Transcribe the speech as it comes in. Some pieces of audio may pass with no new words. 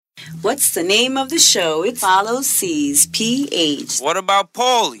What's the name of the show? It follows C's PH. What about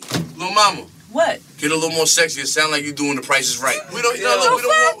Paulie? Little mama. What? Get a little more sexy. It sound like you're doing The Price is Right. We don't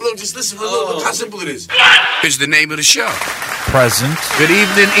want, just listen for a little. Look how simple it is. It's the name of the show. Present. Good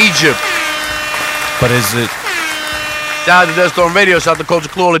evening, Egypt. But is it... Shout out to Death Storm Radio. Shout out to Culture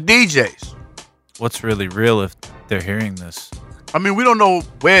Clue, all the DJs. What's really real if they're hearing this? I mean, we don't know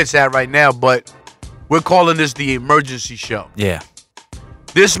where it's at right now, but we're calling this the emergency show. Yeah.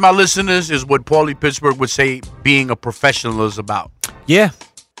 This, my listeners, is what Paulie Pittsburgh would say being a professional is about. Yeah.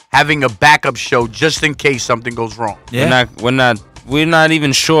 Having a backup show just in case something goes wrong. Yeah. We're not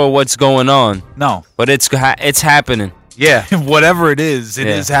even sure what's going on. No. But it's happening. Yeah. Whatever it is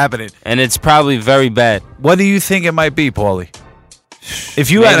happening. And it's probably very bad. What do you think it might be, Paulie?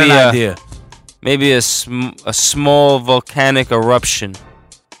 If you had an idea. Maybe a small volcanic eruption.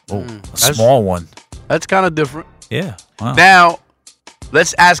 Oh, a small one. That's kind of different. Yeah. Wow. Now,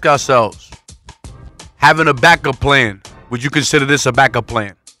 let's ask ourselves, having a backup plan, would you consider this a backup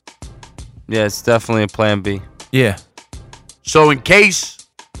plan? Yeah, it's definitely a plan B. Yeah. So in case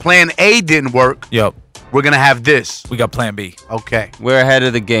plan A didn't work, we're going to have this. We got plan B. Okay. We're ahead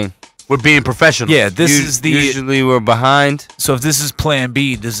of the game. We're being professional. Yeah, this is the... Usually we're behind. So if this is plan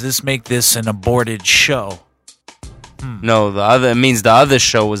B, does this make this an aborted show? No, it means the other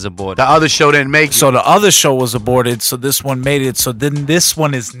show was aborted. The other show didn't make it. So the other show was aborted, so this one made it. So then this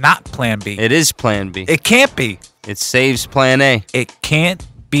one is not plan B. It is plan B. It can't be. It saves plan A. It can't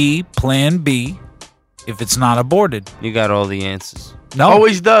be plan B if it's not aborted. You got all the answers. No.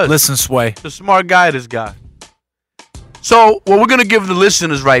 Always does. Listen, Sway. The smart guy, this guy. So what we're going to give the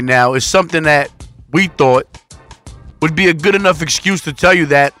listeners right now is something that we thought would be a good enough excuse to tell you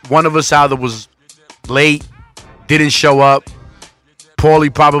that one of us either was late, didn't show up.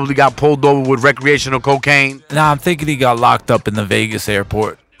 Paulie probably got pulled over with recreational cocaine. Nah, I'm thinking he got locked up in the Vegas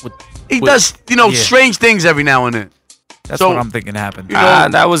airport. He does, strange things every now and then. That's what I'm thinking happened.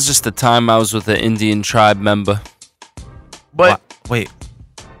 That was just the time I was with an Indian tribe member. But wait,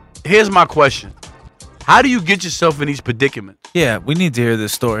 here's my question. How do you get yourself in these predicaments? Yeah, we need to hear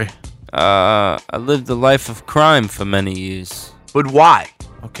this story. I lived a life of crime for many years. But why?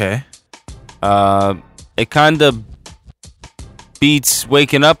 Okay. It kind of beats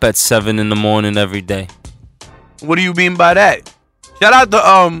waking up at 7 in the morning every day. What do you mean by that? Shout out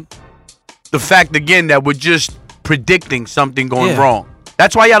to the fact again that we're just predicting something going wrong.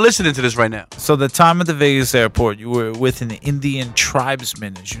 That's why y'all listening to this right now. So the time at the Vegas airport, you were with an Indian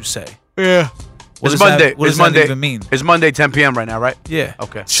tribesman, as you say. Yeah. What It's does Monday. That, what It's does Monday. that even mean? It's Monday, 10 p.m. right now, right? Yeah.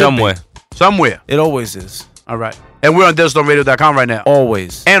 Okay. Somewhere. It always is. All right. And we're on DeathStormRadio.com right now.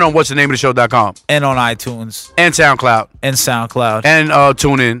 Always. And on what'sthenameoftheshow.com. And on iTunes. And SoundCloud. And SoundCloud. And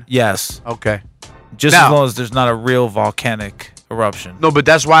TuneIn. Yes. Okay. Just as long as there's not a real volcanic eruption. No, but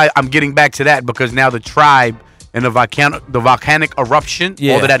that's why I'm getting back to that, because now the tribe and the volcanic eruption,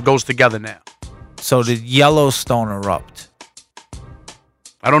 all of that goes together now. So did Yellowstone erupt?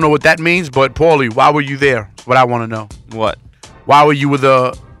 I don't know what that means, but Paulie, why were you there? That's what I want to know. What? Why were you with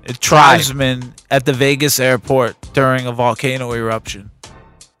the tribesman at the Vegas airport during a volcano eruption?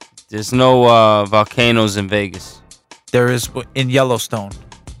 There's no volcanoes in Vegas. There is in Yellowstone.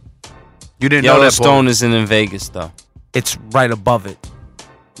 You didn't know that, Yellowstone isn't in Vegas, though. It's right above it.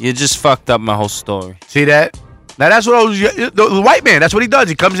 You just fucked up my whole story. See that? Now that's what the white man. That's what he does.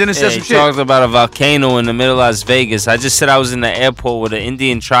 He comes in and says some he shit. talked about a volcano in the middle of Las Vegas. I just said I was in the airport with an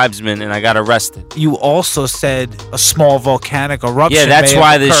Indian tribesman and I got arrested. You also said a small volcanic eruption. Yeah, that's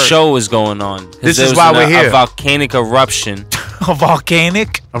why this show is going on. This is why we're here. A volcanic eruption. A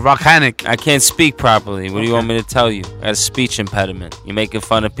volcanic? A volcanic. I can't speak properly. What do you want me to tell you? I got a speech impediment. You making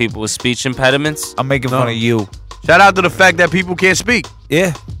fun of people with speech impediments? I'm making fun of you. Shout out to the fact that people can't speak.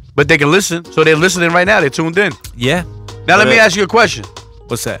 Yeah. But they can listen. So they're listening right now. They're tuned in. Yeah. Now let me ask you a question.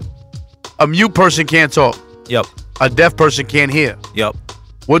 What's that? A mute person can't talk. Yep. A deaf person can't hear. Yep.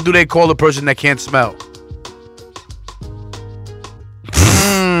 What do they call a person that can't smell?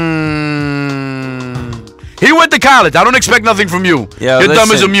 He went to college. I don't expect nothing from you. You're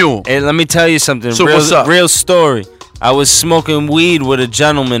dumb as a mule. Hey, let me tell you something. So what's up? Real story. I was smoking weed with a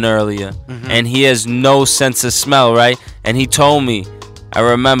gentleman earlier, and he has no sense of smell, right? And he told me, I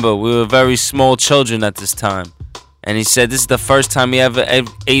remember we were very small children at this time, and he said this is the first time he ever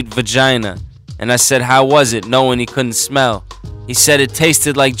ate vagina. And I said, how was it, knowing he couldn't smell? He said it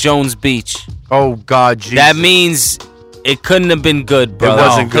tasted like Jones Beach. Oh, God, Jesus. That means it couldn't have been good, bro. It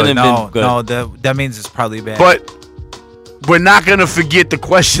wasn't good. Couldn't have been good. No, that means it's probably bad. But we're not gonna forget the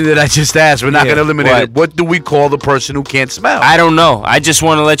question that I just asked. We're not Yeah. gonna eliminate What? it. What do we call the person who can't smell? I don't know. I just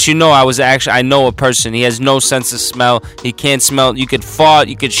want to let you know I know a person. He has no sense of smell. He can't smell. You could fart.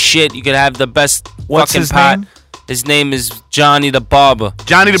 You could shit. You could have the best What's fucking his pot. name? His name is Johnny the Barber.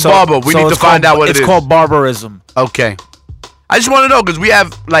 Johnny the Barber. We need to find out what it is. It's called barbarism. Okay. I just want to know because we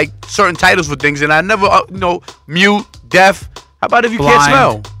have like certain titles for things, and I never, mute, deaf. How about if you can't Blind.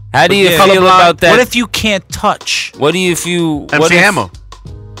 smell? How do you Yeah. feel about that? What if you can't touch? What do you if you? MC what if- Hammer.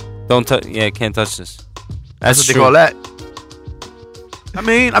 Don't touch. Yeah, can't touch this. That's what true. they call that. I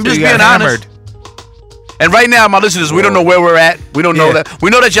mean, I'm So just you being got honest. hammered. And right now, my listeners, we don't know where we're at. We don't know Yeah. that. We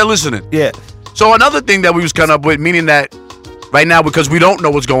know that you're listening. Yeah. So another thing that we was coming up with, meaning that right now, because we don't know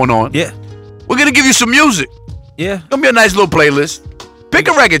what's going on, Yeah. we're gonna give you some music. Yeah. Gonna be a nice little playlist. Pick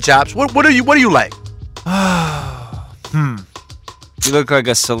a record, Chops. What do you like? You look like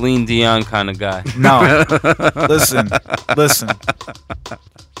a Celine Dion kind of guy. No. Listen.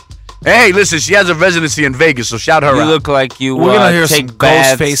 Hey, listen, she has a residency in Vegas, so shout her You out. look like you We're gonna hear take some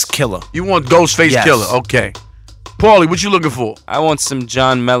baths. Ghostface Killer. You want Ghostface Yes. Killer? Okay. Paulie, what you looking for? I want some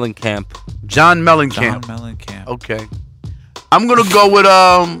John Mellencamp. John Mellencamp. John Mellencamp. Okay. I'm gonna go with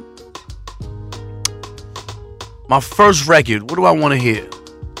my first record. What do I want to hear?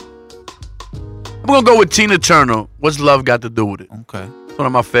 I'm gonna go with Tina Turner. What's Love Got to Do with It? Okay. It's one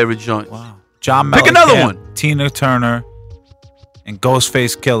of my favorite joints. Wow. John Mellencamp. Pick another one. Tina Turner and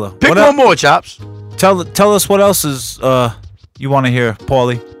Ghostface Killer. Pick What one more, Chops. Tell us what else is you want to hear,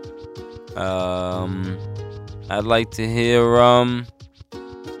 Paulie. I'd like to hear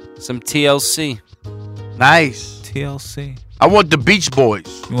some TLC. Nice. TLC. I want the Beach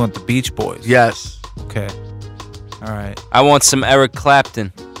Boys. You want the Beach Boys? Yes. Okay. All right. I want some Eric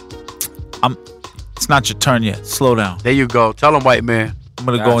Clapton. It's not your turn yet. Slow down. There you go. Tell them, white man. I'm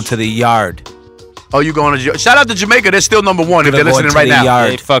gonna Gosh. go into the yard. Oh, you going to shout out to Jamaica? They're still number one if Gonna they're go listening into right the now.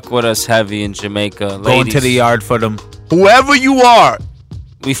 yard. They fuck with us heavy in Jamaica. Go Ladies, into the yard for them. Whoever you are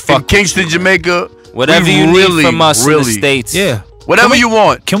we in fuck Kingston, Jamaica, whatever we you really, need from us in the really- States. Yeah. whatever you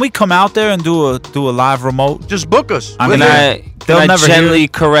want, Can we come out there and do a live remote? just book us. I We're mean, there. Can I never hear gently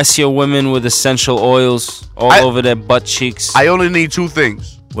caress your women with essential oils all I- over their butt cheeks? I only need two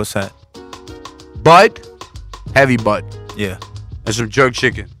things: What's that? bud, heavy bud, Yeah. and some jerk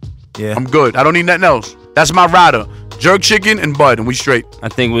chicken. Yeah. I'm good. I don't need nothing else. That's my rider: jerk chicken and bud, and we straight. I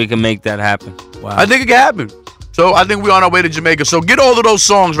think we can make that happen. Wow. I think it can happen. So I think we're on our way to Jamaica. So get all of those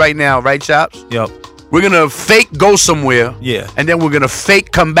songs right now, right, Chops? Yep. We're gonna fake go somewhere, Yeah. and then we're gonna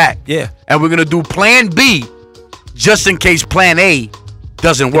fake come back. Yeah. And we're gonna do Plan B, just in case Plan A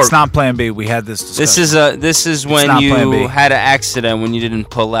doesn't work. It's not Plan B. We had this discussion. This is when not Plan B. you had an accident when you didn't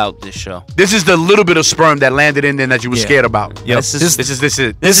pull out this show. This is the little bit of sperm that landed in there that you were Yeah. scared about. Yep. This is- This is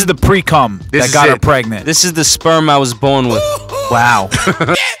it. This is the pre-cum This that is got her it. pregnant. This is the sperm I was born with. Wow.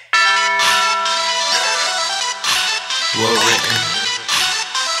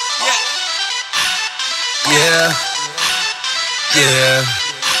 Yeah. Yeah.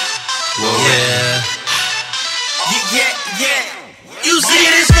 Yeah. Yeah. You see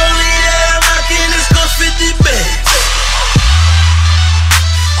this rolling that I'm rocking, this goes 50 bands.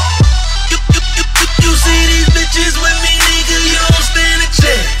 You see these bitches with me, nigga, you don't stand a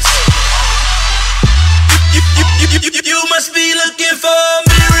chance. You must be looking for a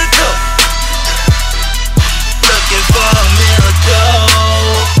miracle. Looking for a miracle.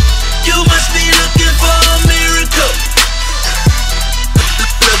 You must be looking for a miracle.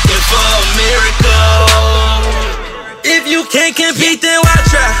 Looking for a miracle. If you can't compete, then why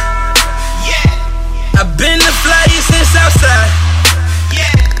try? Yeah. I've been the flyest since Southside.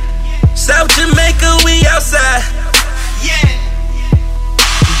 Yeah. South Jamaica, we outside. Yeah.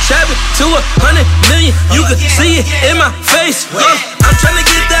 Trapping to 100 million, you can see it in my face. I'm tryna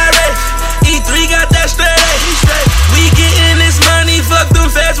get that race. E3 got that straight A. We getting this money, fuck them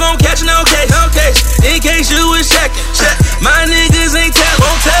feds, won't catch no case. In case you was checking, check. My niggas ain't tell,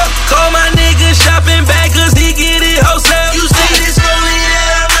 won't tell. Call my nigga shopping bag, cause he get it wholesale. You see this rolling that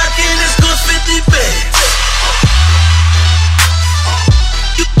I'm rocking, this goes 50 bands.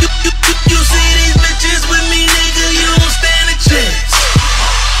 You see these bitches with me, nigga, you don't stand a chance.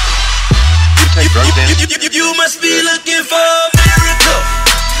 You must be looking for a miracle.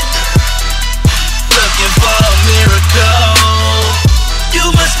 Looking for a miracle. You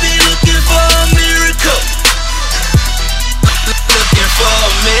must be looking for a miracle. Looking for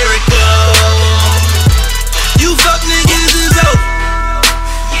a miracle. You fuck niggas is over.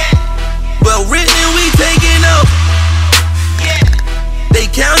 Well written, we taking over. They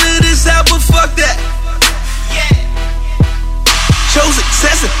counted us out, but fuck that. Chose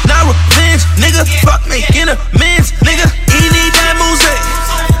success and not revenge, nigga. Fuck making amends, nigga.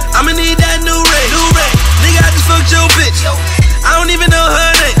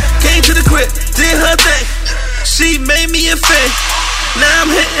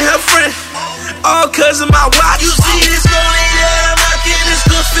 and her friend, all cause of my watch. You see this money that I'm rocking, it's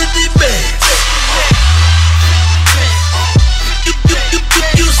the 50 bands.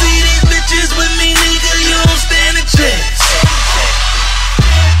 You see these bitches with me, nigga, you don't stand a chance.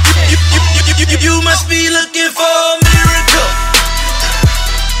 You must be looking for a miracle.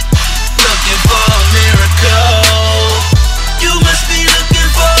 Looking for a miracle. You must be looking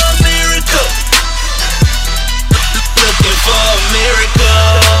for a miracle. Looking for a miracle.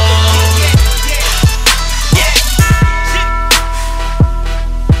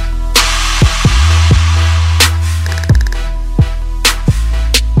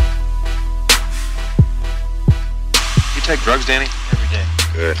 You take drugs, Danny? Every day.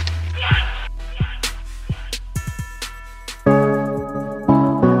 Good.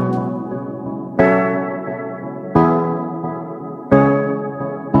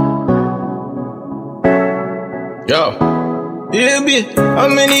 Yo, yeah, babe. How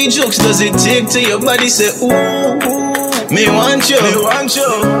many jokes does it take till your body say, ooh, me want you, me want you?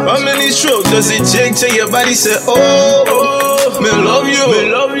 How many strokes does it take till your body say, oh, me love you,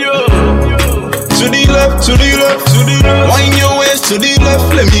 me love you? To the left, to the left, to the left. Wind your waist to the left,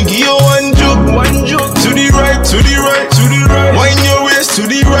 let me give you one joke, one joke. To the right, to the right, to the right. Wind your waist to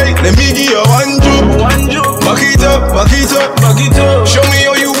the right, let me give you one joke, one joke. Back it up, back it up, back it up. Show me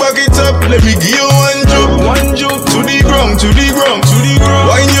how you back it up, let me give you one joke, one joke. To the ground, to the ground, to the ground.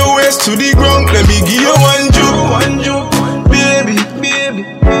 Wind your waist to the ground, let me give you one joke, one joke. Baby, baby,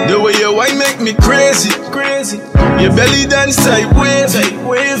 the way you wine make me crazy, crazy. Your belly dance sideways,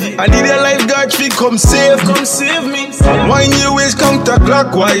 wavy. I need a lifeguard to come save me. Wind your waist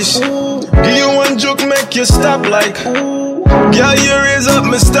counterclockwise. Give you one joke, make you stop like. Girl, you raise up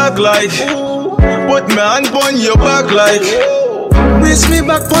my stock like. Put my hand on your back like. Raise me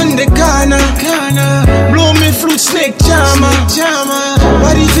back on the corner. Blow me flute, snake charmer.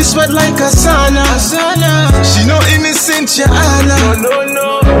 Body fi sweat like a sauna. She no innocent, your Anna.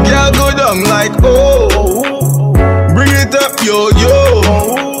 No. Girl go down like oh. Bring it up, yo.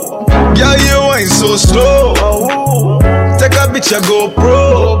 Girl, you wine so slow. Take a bitch, I go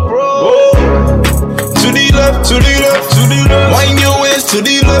pro. To the left, to the left, to the left. Wind your waist to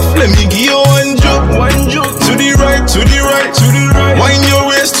the left, let me give you one joke, one joke. To the right, to the right, to the right. Wind your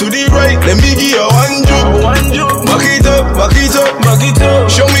waist to the right, let me give you one joke, one joke. Back it up, back it up, back it up.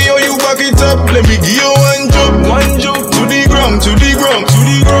 Show me how you back it up, let me give you one joke, one joke. To the ground, to the ground, to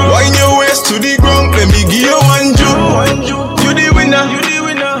the ground. Wind your waist to the ground, let me give you one joke, one joke. You the winner, you the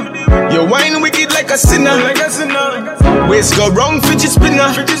winner. Your wine wicked like a sinner, like a sinner. Waist go round, fidget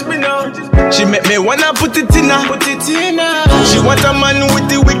spinner. She make me wanna put it in her. She want a man with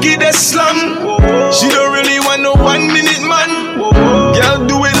the wickedest slam. She don't really want no 1 minute man. Girl,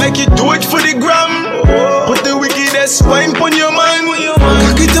 do it like you do it for the gram. Put the wickedest wine on your man.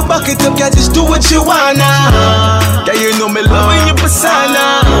 Cock it up, back it up, girl, just do what you wanna. Girl, you know me loving your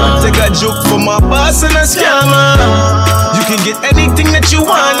persona. Take a joke from my boss and a scammer. You can get anything that you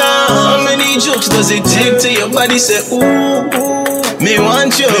wanna. How many jokes does it take till your body say ooh, me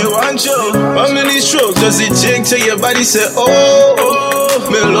want you, me want you? How many strokes does it take till your body say oh,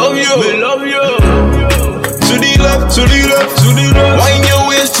 me love you, me love you? To the left, to the left, to the left. Wind your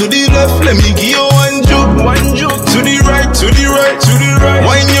waist to the left, let me give you one joke, one joke. To the right, to the right, to the right.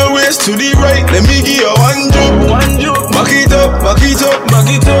 Wind your waist to the right, let me give you one joke, one joke. Back it up, back it up, back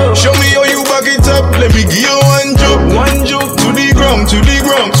it up. Show me how you back it up, let me give you one joke, one joke. To the ground, to the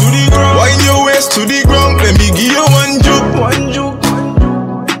ground, to the ground. Wind your waist to the ground, let me give you one joke, one joke.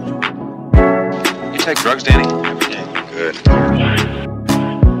 You take drugs, Danny? Every day. Good.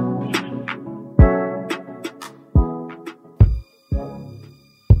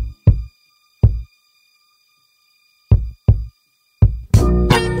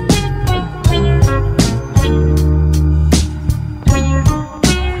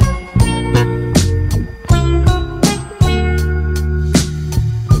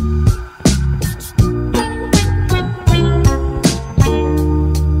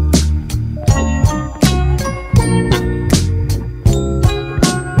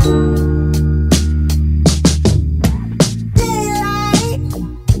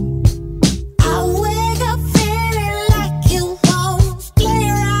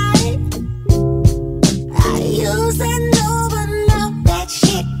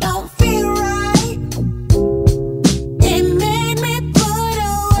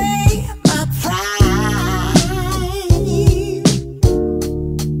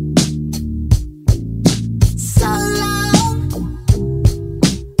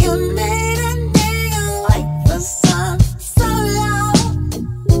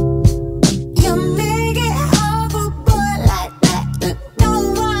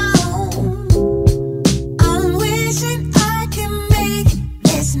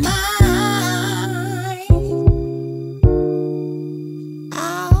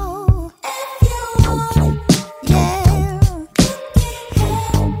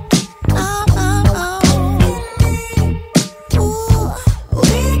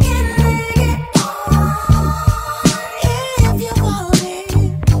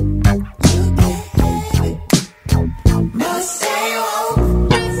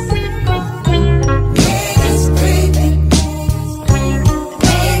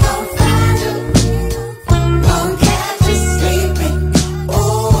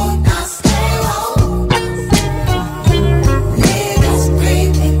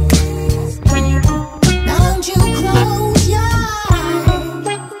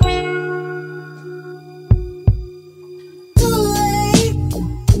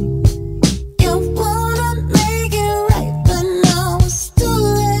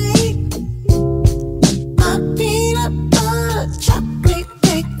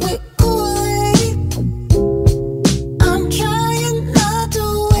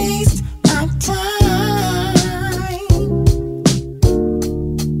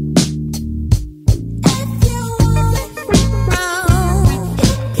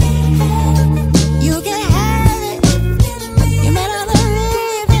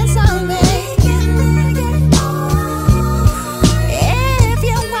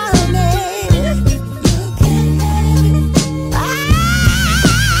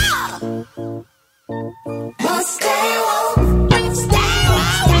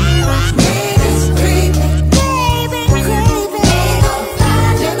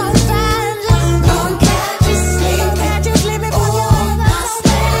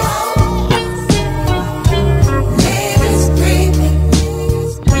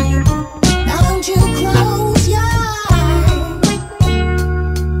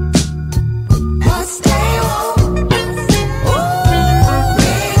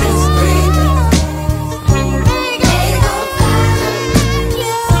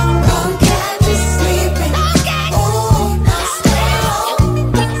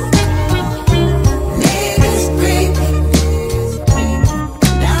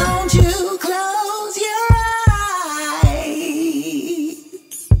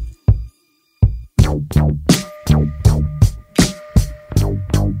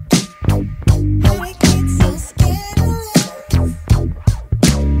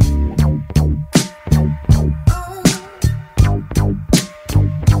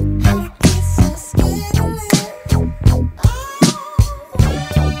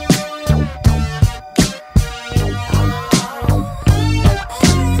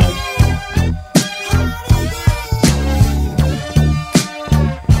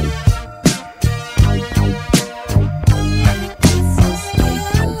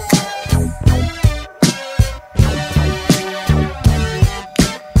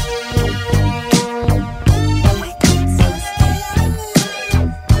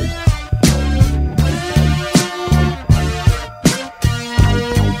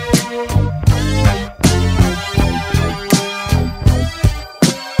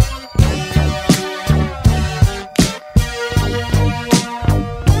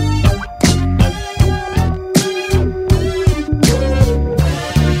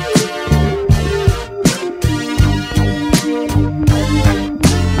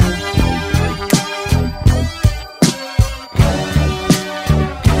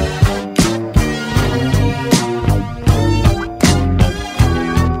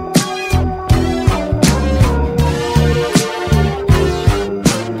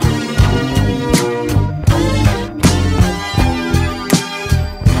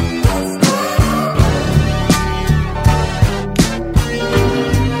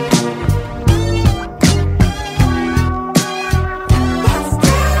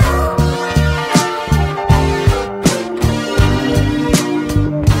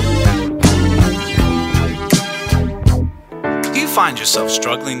 yourself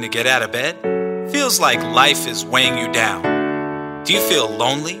struggling to get out of bed? Feels like life is weighing you down. Do you feel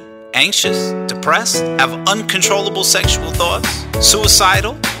lonely, anxious, depressed, have uncontrollable sexual thoughts,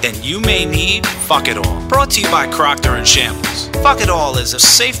 suicidal? Then you may need Fuck It All. Brought to you by Procter & Shambles. Fuck It All is a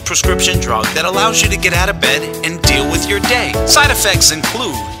safe prescription drug that allows you to get out of bed and deal with your day. Side effects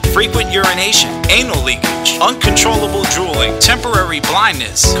include frequent urination, anal leakage, uncontrollable drooling, temporary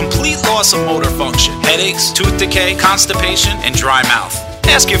blindness, complete loss of motor function, headaches, tooth decay, constipation, and dry mouth.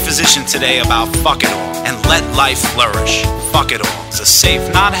 Ask your physician today about Fuck It All and let life flourish. Fuck It All is a safe,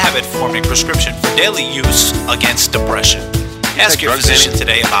 non-habit forming prescription for daily use against depression. Ask your physician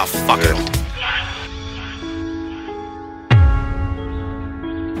today about Fuck It All.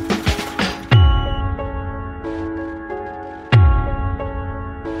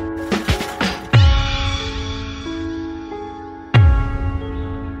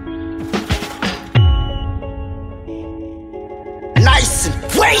 Nice and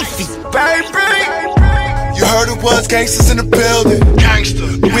wavy, baby. You heard it was gangsters in the building. Gangster.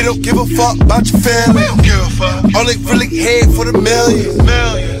 We don't give a fuck about your feelings. We don't give a fuck. Only really head for the millions.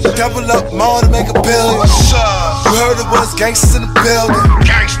 Double up more to make a billion. What's up? You heard it was gangsters in the building.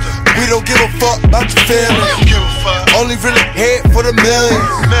 Gangster. We don't give a fuck about your feelings. We don't give a fuck. Only really head for the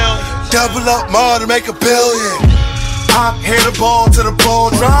millions. Double up more to make a billion. I hit the ball to the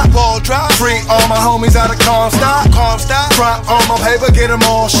ball drop. Free all my homies out of Comstock. Try on my paper, get them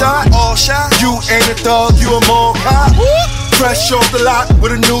all shot. You ain't a thug, you a mall cop. Fresh off the lot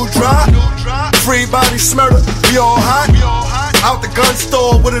with a new drop. Free body smurder, we all hot. Out the gun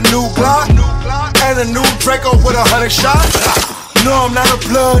store with a new Glock. And a new Draco with 100 shots. No, I'm not a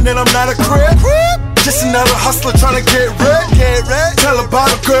blood and I'm not a crib. Just another hustler trying to get rich. Tell about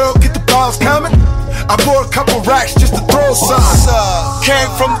a girl, get the balls coming. I bought a couple racks just to throw some. Came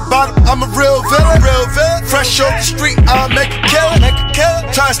from the bottom, I'm a real villain. Fresh off the street, I'll make a killing.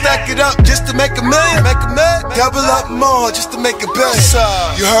 Try to stack it up just to make a million. Double up more just to make a billion.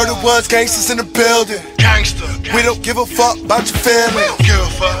 You heard it was gangsters in the building. Gangster. We don't give a fuck about your family.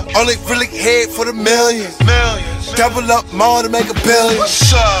 Only really head for the millions. Double up more to make a billion.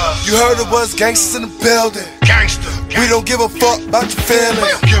 You heard it was gangsters in the building. Gangster. We don't give a fuck about your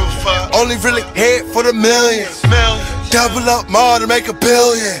feelings. Only really head for the millions. Double up more to make a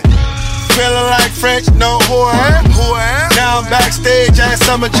billion. Feeling like French, know who I am. Now I'm backstage at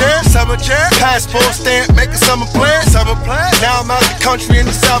Summer Jam. Passport stamp, make a summer plan. Now I'm out the country in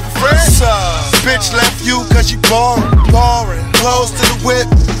the south of France. Bitch left you cause you boring. Close to the whip,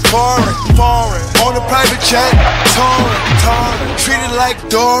 foreign. On a private jet, touring. Treated like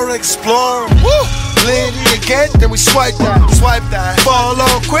Dora exploring. Lean again, then we swipe that. Fall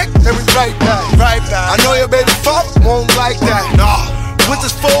on quick, then we right back. I know your baby fuck won't like that. Nah. With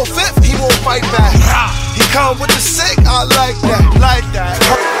his full fifth, he won't fight back. He come with the sick, I like that.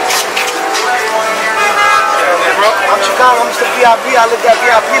 Hey bro, I'm Chicano, I'm Mr. VIP, I live that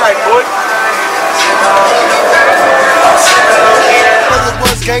VIP like boy. Brother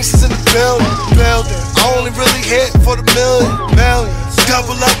was gangsters in the building. I only really hit for the millions.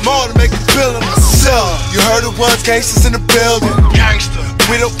 Double up more to make a billion. You heard it was gangsters in the building. Gangster.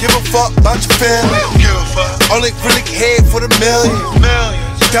 We don't give a fuck about your family. Only really head for the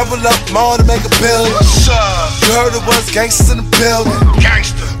millions. Double up more to make a billion. You heard it was gangsters in the building.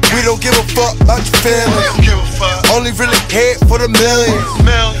 Gangster. We don't give a fuck about your family. Only really head for the millions.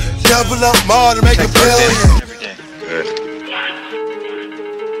 Double up more to make a billion. Good.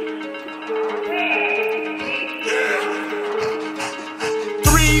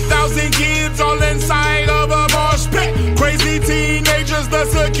 3,000 kids all inside of a mosh pit. Crazy teenagers, the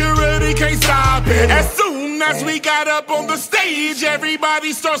security can't stop it. As soon as we got up on the stage,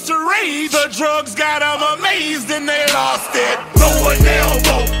 everybody starts to rage. The drugs got them amazed and they lost it. Throw an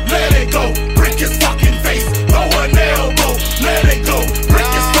elbow, let it go, break his fucking face. Throw an elbow, let it go, break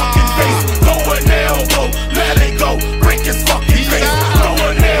his fucking face. Throw an elbow, let it go, break his fucking face. Throw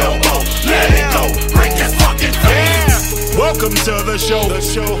an elbow, let it go, break his fucking face. Welcome to the show.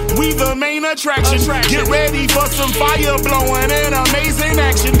 We the main attraction. Get ready for some fire blowing and amazing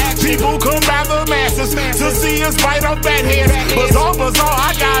action. People come by the masses to see us bite off that head. Bazaar,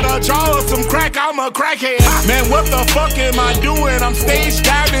 I got a jaw of some crack, I'm a crackhead. Man, what the fuck am I doing? I'm stage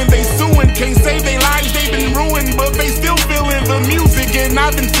diving, they suing. Can't save their lives, they've been ruined, but they still feeling the music. And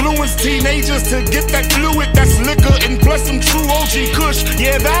I've influenced teenagers to get that fluid, that's liquor, and plus some true OG Kush.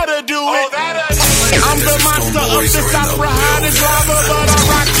 Yeah, that'll do it. I'm the monster of this opera, hot as lava, but I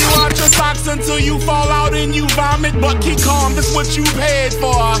rock you out your socks until you fall out and you vomit. But keep calm, this what you paid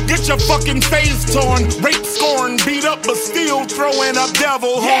for. Get your fucking face torn, rape, scorn, beat up, but still throwing up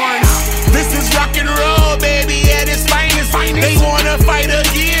devil horns. This is rock and roll, baby, at its finest. They wanna fight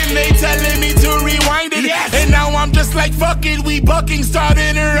again, they telling me to rewind it. And now I'm just like, fuck it, we bucking,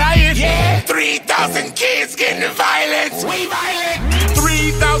 starting a riot. 3,000 kids getting violence. We violent.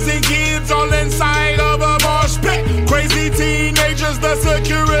 3,000 kids all inside of a mosh pit. Crazy teenagers, the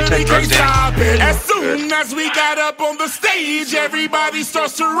security can't stop it. As soon as we got up on the stage, everybody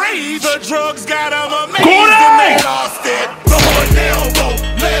starts to rage. The drugs got them amazed and they lost it. Throw an elbow,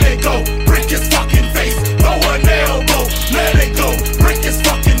 let it go, break his fucking face. Throw an elbow, let it go, break his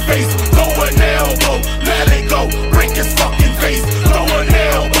fucking face. Throw an elbow, let it go, break his fucking face. Throw an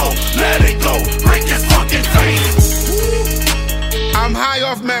elbow, let it go, break his fucking face. I'm high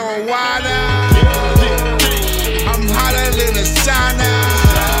off marijuana. I'm hotter than a sauna.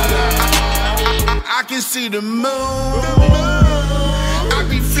 I can see the moon. I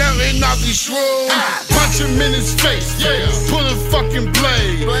be flirting off these shrooms. Punch him in his face, pull a fucking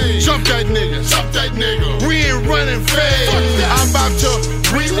blade. Jump that nigga, we ain't running fade. I'm about to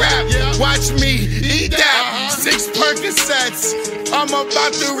re-rap, watch me eat that. 6 Percocets, I'm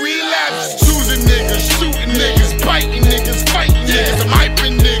about to relapse. Choosing niggas, shooting niggas, biting niggas, fighting niggas. I'm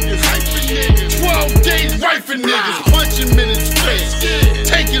hyping niggas, 12 days rifing niggas. Punch him in his face,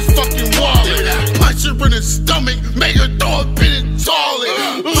 take his fucking wallet. Punch her in his stomach, make her throw a bit in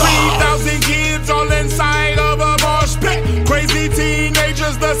toilet. 3,000 kids all inside of a mosh pit. Crazy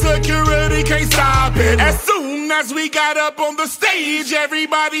teenagers, the security can't stop it. As soon as we got up on the stage,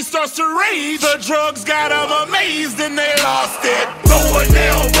 everybody starts to rage. The drugs got them amazed and they lost it. Throw an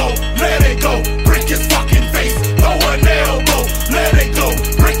elbow, let it go, break his fucking face. Throw an elbow, let it go,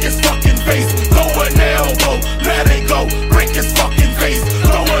 break his fucking face. Throw an elbow, let it go, break his fucking face.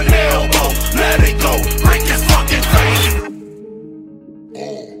 Throw an elbow, let it go, break his fucking face.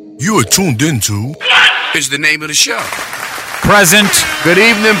 You are tuned into Is the name of the show. Present. Good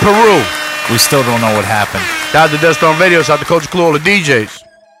evening, Peru. We still don't know what happened. Shout out to Death Storm Radio. Shout out to Coach Clue, all the DJs.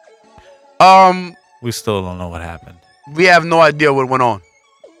 We still don't know what happened. We have no idea what went on.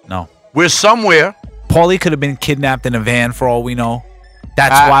 No. We're somewhere. Paulie could have been kidnapped in a van for all we know.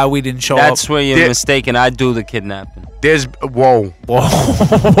 That's why we didn't show up. That's where you're mistaken. I do the kidnapping. There's whoa.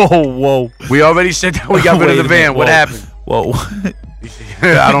 Whoa. We already said that we got rid of the van. What happened? Whoa.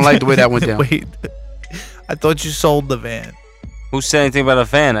 I don't like the way that went down. Wait. I thought you sold the van. Who said anything about a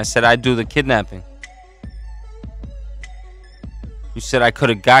van? I said I do the kidnapping. You said I could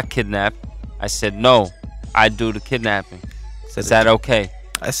have got kidnapped. I said no. I do the kidnapping. Is that okay?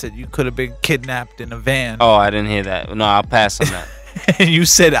 I said you could have been kidnapped in a van. Oh, I didn't hear that. No, I'll pass on that. And you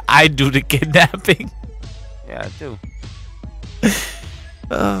said I do the kidnapping. Yeah, I do.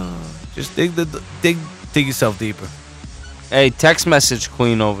 Just dig yourself deeper. Hey, text message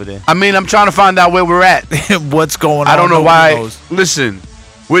queen over there. I mean, I'm trying to find out where we're at. What's going on? I don't know why. Knows. Listen,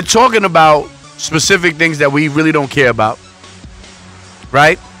 we're talking about specific things that we really don't care about.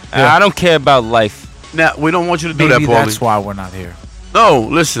 Right? I don't care about life. Now, we don't want you to do Maybe that, Paulie. that's why we're not here. No,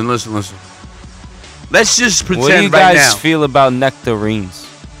 listen. Let's just pretend What do you right guys now. feel about nectarines?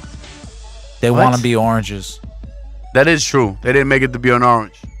 They What? want to be oranges. That is true. They didn't make it to be an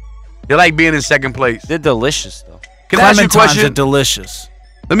orange. They like being in second place. They're delicious, though. Can I ask you a Clementines question? are delicious.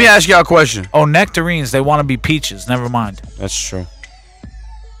 Let me ask y'all a question. Oh, nectarines, they want to be peaches. Never mind. That's true.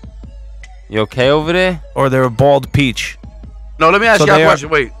 You okay over there? Or they're a bald peach. No, let me ask So y'all a they are- question.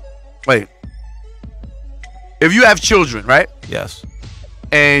 Wait. If you have children, right? Yes.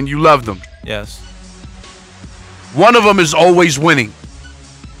 And you love them. Yes. One of them is always winning.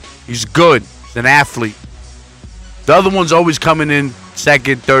 He's good. He's an athlete. The other one's always coming in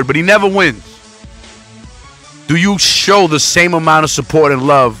second, third, but he never wins. Do you show the same amount of support and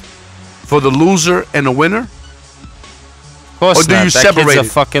love for the loser and the winner? Of course Or do not. you That separate kid's a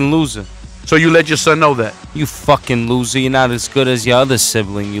it? fucking loser. So you let your son know that. You fucking loser. You're not as good as your other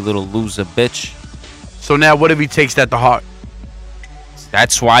sibling, you little loser bitch. So now what if he takes that to heart?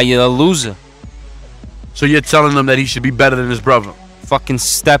 That's why you're a loser. So you're telling him that he should be better than his brother. Fucking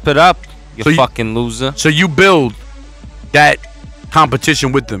step it up, you So you- fucking loser. So you build that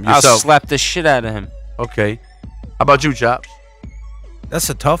competition with them I'll yourself. slap the shit out of him. Okay. How about you, Chops? That's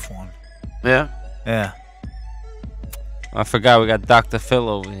a tough one. Yeah. Yeah. I forgot we got Dr. Phil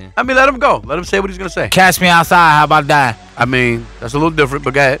over here. I mean, let him go. Let him say what he's going to say. Catch me outside. How about that? I mean, that's a little different,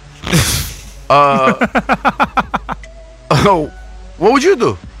 but go ahead. What would you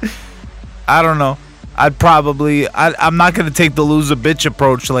do? I don't know. I'm not going to take the loser bitch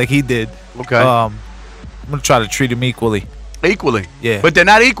approach like he did. Okay. I'm going to try to treat him equally. Equally? Yeah. But they're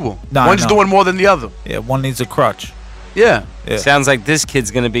not equal. No, One's no. doing more than the other. Yeah, one needs a crutch. Yeah. Sounds like this kid's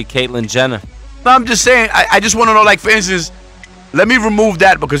gonna be Caitlyn Jenner. No, I'm just saying, I just want to know, like, for instance, let me remove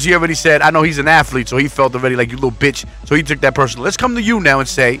that because he already said, I know he's an athlete, so he felt already like, you little bitch. So he took that personal. Let's come to you now and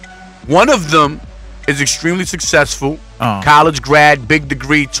say, one of them is extremely successful, college grad, big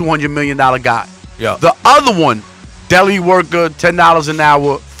degree, $200 million guy. Yeah. The other one, deli worker, $10 an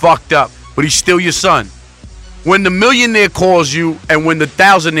hour, fucked up, but he's still your son. When the millionaire calls you and when the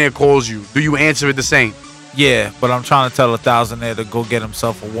thousandaire calls you, do you answer it the same? Yeah, but I'm trying to tell a thousandaire to go get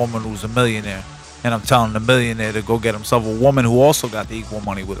himself a woman who's a millionaire. And I'm telling the millionaire to go get himself a woman who also got the equal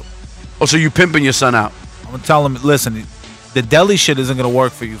money with him. Oh, so you pimping your son out? I'm going to tell him, listen, the deli shit isn't going to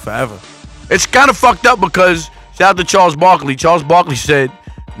work for you forever. It's kind of fucked up because, shout out to Charles Barkley. Charles Barkley said,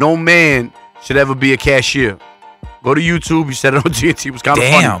 no man should ever be a cashier. Go to YouTube. He said it on TNT. It was kind of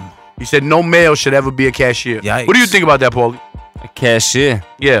funny. He said, no male should ever be a cashier. Yikes. What do you think about that, Paulie? A cashier.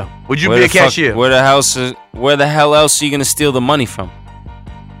 Yeah. Would you be a cashier? Where the hell else are you gonna steal the money from?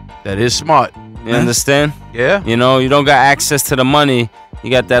 That is smart. You understand? Yeah. You know, you don't got access to the money.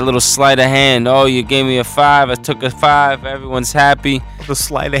 You got that little sleight of hand. Oh, you gave me a 5. I took a 5. Everyone's happy. The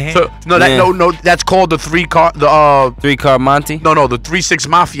sleight of hand. So, no, that's called the 3-card. The 3-card Monty. No, the 3-6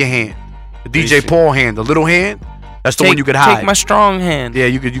 Mafia hand. The DJ Paul hand, the little hand. That's the one you could hide. Take my strong hand. Yeah,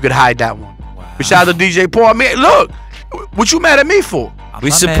 you could hide that one. Wow. Besides the DJ Paul, I mean, look, what you mad at me for?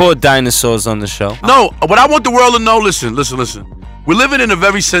 We support dinosaurs on the show. No, what I want the world to know, listen. We're living in a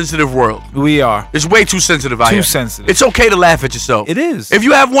very sensitive world. We are. It's way too sensitive out here. Too sensitive. It's okay to laugh at yourself. It is. If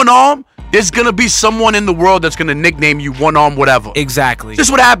you have one arm, there's going to be someone in the world that's going to nickname you one arm whatever. Exactly. This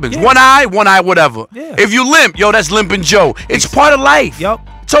is what happens. Yeah. One eye, whatever. Yeah. If you limp, that's Limpin' Joe. It's part of life. Yup.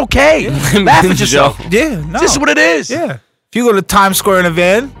 It's okay. Laugh at yourself. Yeah, no. This is what it is. Yeah. If you go to Times Square in a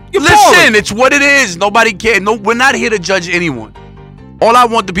van, you're Listen, balling. it's what it is. Nobody cares. No, we're not here to judge anyone. All I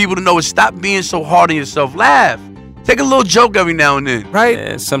want the people to know is stop being so hard on yourself. Laugh. Take a little joke every now and then. Right?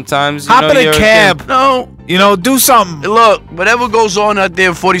 Yeah, sometimes Hop in a cab. No. Do something. Look, whatever goes on out there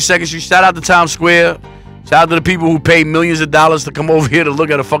in 42nd Street, shout out to Times Square. Shout out to the people who pay millions of dollars to come over here to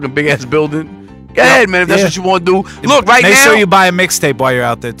look at a fucking big-ass building. Go ahead, man, if that's what you want to do. Look, right now. Make sure you buy a mixtape while you're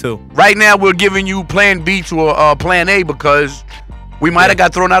out there, too. Right now, we're giving you plan B to a plan A because we might have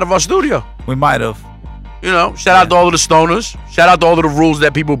got thrown out of our studio. We might have. Shout out to all of the stoners. Shout out to all of the rules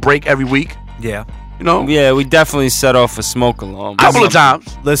that people break every week. Yeah. Yeah, we definitely set off a smoke alarm. Couple of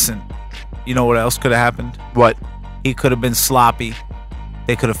times. Listen, you know what else could have happened? What? He could have been sloppy.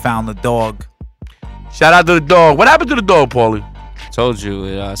 They could have found the dog. Shout out to the dog. What happened to the dog, Paulie? Told you,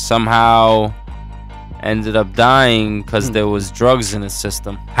 it somehow ended up dying because there was drugs in the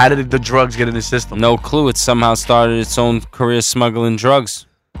system. How did the drugs get in the system? No clue. It somehow started its own career smuggling drugs.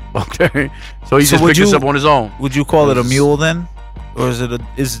 Okay. So he just picked this up on his own. Would you call it a mule then? Or is it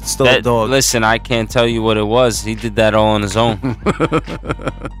still a dog? Listen, I can't tell you what it was. He did that all on his own. He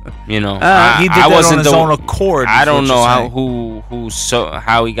did that on his own accord. I don't know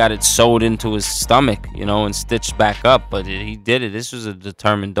how he got it sewed into his stomach, and stitched back up, but he did it. This was a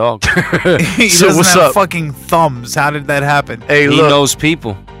determined dog. He doesn't have fucking thumbs. How did that happen? Hey, he knows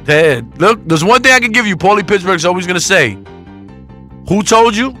people. Dad, look, there's one thing I can give you. Paulie Pittsburgh's always gonna say, "Who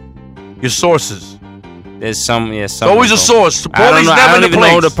told you?" Your sources. There's some. Always a source. I don't even know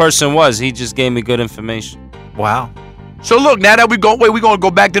who the person was. He just gave me good information. Wow. So look, now that we're gonna go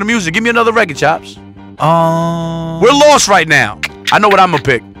back to the music. Give me another record, Chops. We're lost right now. I know what I'm gonna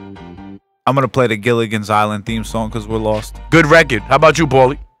pick. I'm gonna play the Gilligan's Island theme song because we're lost. Good record. How about you,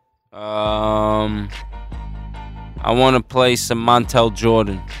 Paulie? I want to play some Montel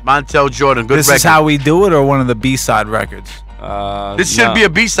Jordan. Montel Jordan. Good record. This is how we do it, or one of the B-side records? This should be a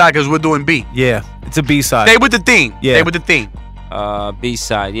B-side because we're doing B. Yeah, it's a B-side. Stay with the theme. Yeah. Stay with the theme.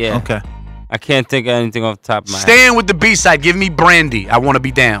 B-side, yeah. Okay. I can't think of anything off the top of my head. Staying with the B-side. Give me Brandy. I Want to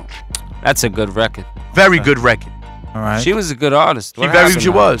Be Down. That's a good record. Very good record. All right. She was a good artist. She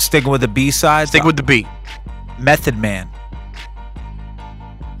was. Sticking with the B-side? Stick with the B. Method Man.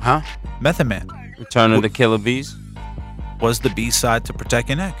 Huh? Method Man. Return of the Killer Bees. Was the B-side to Protect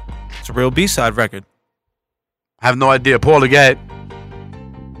Your Neck. It's a real B-side record. I have no idea. Paulie, go ahead.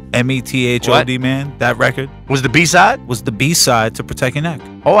 METHOD, man. That record. Was the B-side? Was the B-side to Protect Your Neck.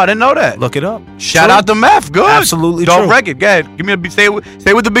 Oh, I didn't know that. Look it up. Shout out to Meth. Good. Absolutely Dope true. record. Go ahead. Give me a B. Stay with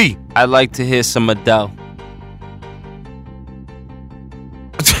the B. I'd like to hear some Adele.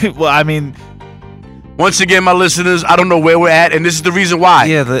 Well, I mean... Once again, my listeners, I don't know where we're at, and this is the reason why.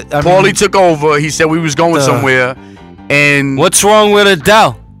 Yeah, Paulie took over. He said we was going somewhere, and... What's wrong with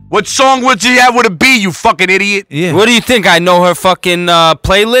Adele? What song would you have with a B, you fucking idiot? Yeah. What do you think? I know her fucking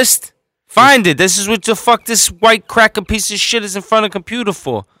playlist? Find it. This is what the fuck this white cracker piece of shit is in front of a computer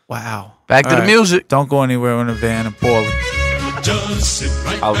for. Wow. Back to the music. Don't go anywhere in a van and Paulie. Just sit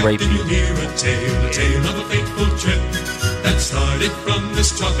right I'll back rape and you. you'll hear a tale of a fateful trip. that started from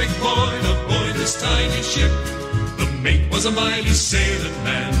this tropic void aboard this tiny ship. The mate was a mighty sailor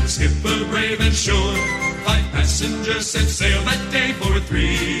man, the skipper brave and sure. 5 passengers set sail that day for a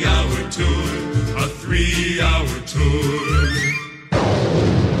 3-hour tour. A 3-hour tour.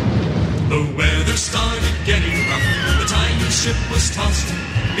 The weather started getting rough, the tiny ship was tossed.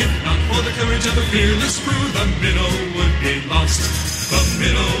 If not for the courage of the fearless crew, the minnow would be lost. The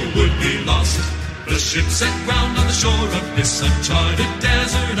minnow would be lost. The ship set ground on the shore of this uncharted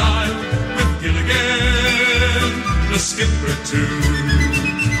desert isle, with Gilligan, the skipper too,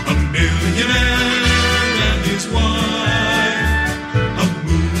 a millionaire and his wife, a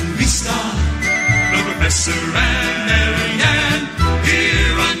movie star, the professor and Mary Ann,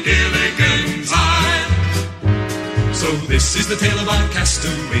 here on Gilligan's Isle. So this is the tale of our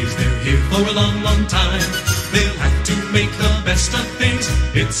castaways. They're here for a long, long time. They'll have to make the best of things.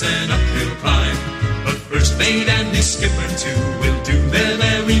 It's an uphill climb. But first mate and his skipper too will do their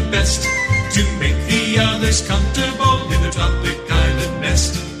very best to make the others comfortable in the tropic island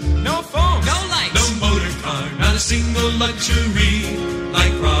nest. No phone, no lights, no motor car, not a single luxury.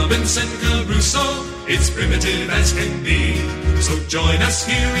 Like Robinson Crusoe, it's primitive as can be. So join us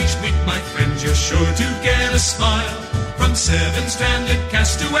here each week, my friends. You're sure to get a smile from 7 stranded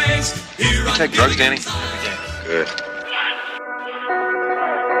castaways here on Take drugs, Danny? Yeah. Good.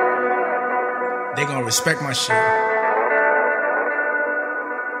 They gonna respect my shit.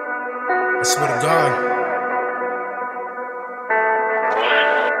 I swear to God.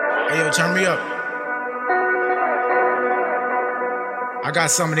 Hey, yo, turn me up. I got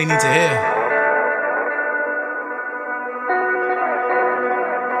something they need to hear.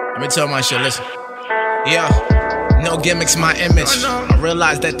 Let me tell my shit, listen. Yeah, no gimmicks, my image. I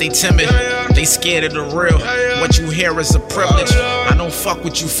realize that they timid. They scared of the real. What you hear is a privilege. I don't fuck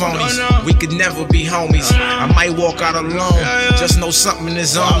with you phonies. We could never be homies. I might walk out alone. Just know something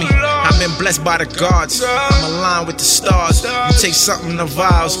is on me. I've been blessed by the gods. I'm aligned with the stars. You take something of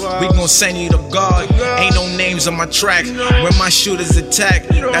ours, we gon' send you to God. Ain't no names on my track. When my shooters attack,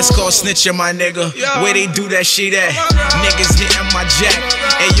 that's called snitching, my nigga. Where they do that shit at? Niggas hitting my jack.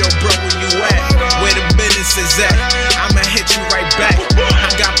 Hey yo, bro, where you at? Where the business is at? I'ma hit you right back. I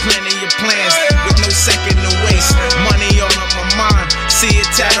got plenty of plans with no second to waste. Money all on my mind, see it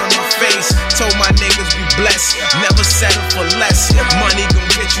tat on my face. Told my niggas be blessed, never settle for less. Money gon'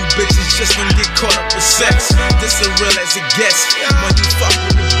 get you bitches, just don't get caught up with sex. This as real as it gets when you fuck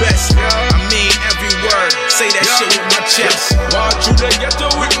with the best. I mean every word, say that shit with my chest. Walk through the ghetto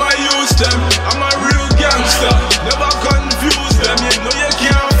with my youth them. I'm a real gangster, never confuse them. You know you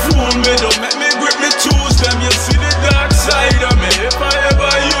can't fool me, don't make me grip me tools them. You see the dark side of me, if I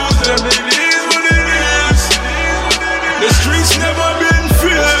ever use them, it is what it is. The streets never been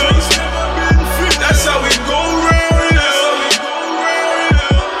filled, that's how we go round here.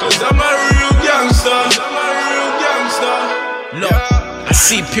 Cause I'm a real gangster, Look, I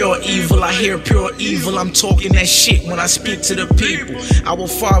see pure evil, I hear pure evil. I'm talking that shit when I speak to the people. Our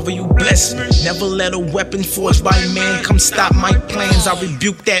Father, you bless me. Never let a weapon forged by man come stop my plans. I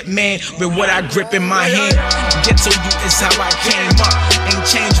rebuke that man with what I grip in my hand. Get to you is how I came up. Ain't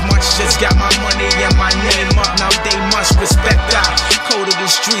changed much, just got my money and my name up. Now they must respect that. Code of the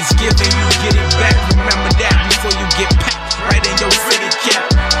streets, giving you get it back. Remember that before you get packed right in your fitted cap.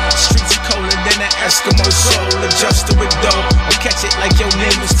 Streets colder than an Eskimo soul. Adjust to it though, or catch it like your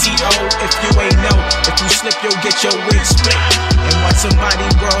name is T.O. If you ain't know, if you slip, you'll get your wig split. And watch somebody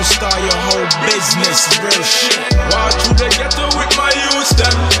world star your whole business. Real shit. walk through the ghetto with my youth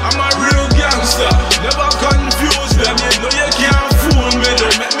them. I'm a real gangster, never confuse them. You know you can't fool me,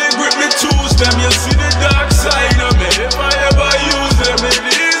 don't make me grip me tools them. You see the dark side of me, if I ever use them, it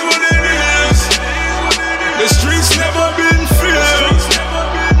is what it is. The streets never been filled,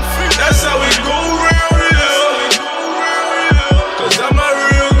 that's how we go round here. Cause I'm a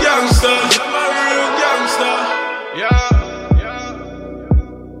real gangster, yeah.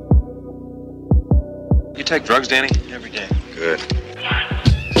 You take drugs, Danny? Every day. Good.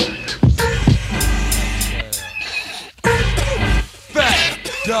 Back,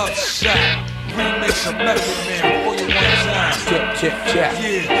 dub shot. Remix of Method Man for you one time. Check.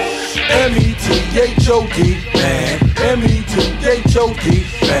 Yeah. M-E-T-H-O-D, man. M-E-T-H-O-D,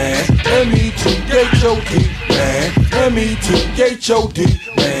 man. M-E-T-H-O-D, man. M-E-T-H-O-D,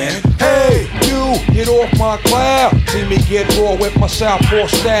 man. Hey, you, get off my cloud. See me get raw with my southpaw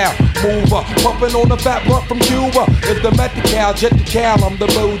style. Mover, pumping on the fat blunt from Cuba. Is the Medi-Cal, jet the Cal, I'm the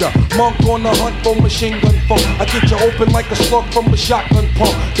Buddha. Monk on the hunt for machine gun funk. I get you open like a slug from a shotgun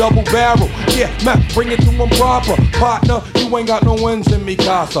pump. Double barrel, yeah, man, bring it to them proper. Partner, you ain't got no wins in me,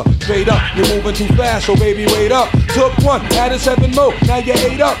 casa. Straight up, you're moving too fast, so baby, wait up. Took one, added 7 more, now you're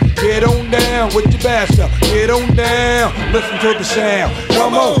 8 up. Get on down with your bastard, get on down. Listen to the sound,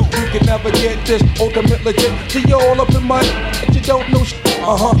 come on. You can never get this ultimate legit. See you all up in my, but you don't know shit.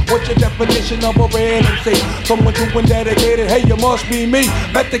 What's your definition of a real MC? Someone true and dedicated, hey, you must be me.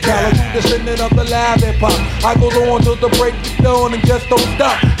 Met the caliber, descendant of the live hip hop. I go on till the break is done and just don't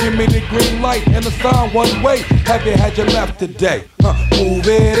stop. Give me the green light and the sign one way. Have you had your left today? Move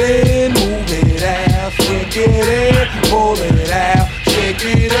it in, move it out, shake it in, pull it out, shake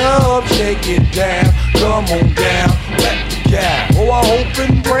it up, shake it down, come on down, let the cow. Oh, I hope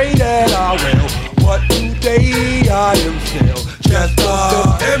and pray that I will, but today I am still just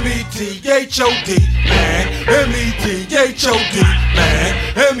M-E-T-H-O-D, man, M-E-T-H-O-D, man,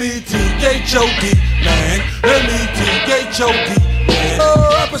 M-E-T-H-O-D, man, M-E-T-H-O-D.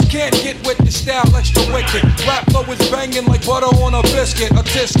 Rappers can't get with the style extra wicked. Rap flow is banging like butter on a biscuit, a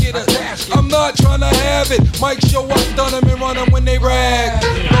tisket, a tasket. I'm not trying to have it. Mike show up, stun them and run them when they rag.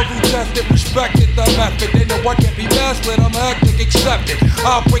 Those who test it, respected the method. They know I can't be mastered, I'm hectic, accepted.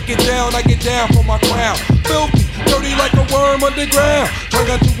 I'll break it down, I get down for my crown. Filthy, dirty like a worm underground. Turn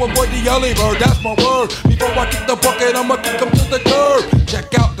into a bloody yelly bird, that's my word. Before I kick the bucket, I'ma kick them to the curb.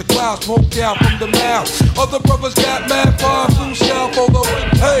 Check out the clouds, smoke down from the mouth. Other brothers got mad fire, blue south, although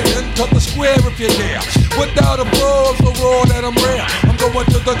hey, into the square if you're there. Without a blow, I'm so raw that I'm rare. I'm going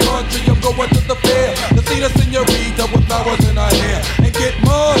to the country, I'm going to the fair to see the senorita with flowers in her hair and get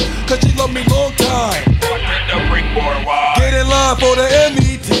mine, cause she love me long time. Get in line for the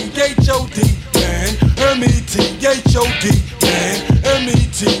M-E-T-H-O-D, man. M-E-T-H-O-D, man.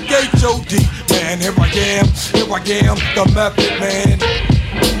 M-E-T-H-O-D, man. Here I am, the method man.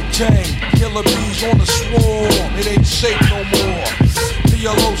 Wu-Tang, killer bees on the swarm. It ain't safe no more.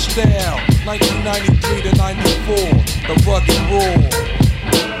 PLO style, 1993 to 94, the rugged roar.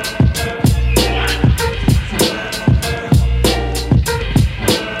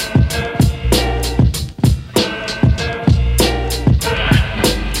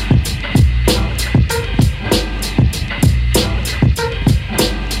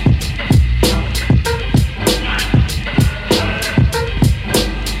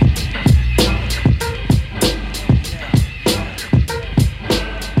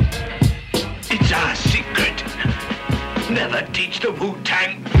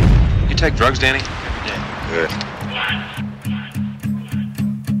 Take drugs, Danny? Yeah. Good.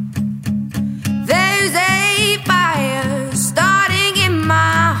 There's a fire starting in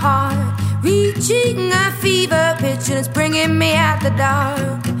my heart, reaching a fever pitch and it's bringing me out the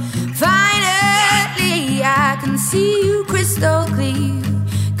dark. Finally, I can see you crystal clear.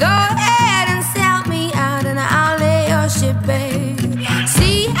 Go ahead and sell me out and I'll lay your ship bare.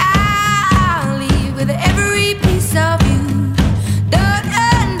 See, I'll leave with every piece of you.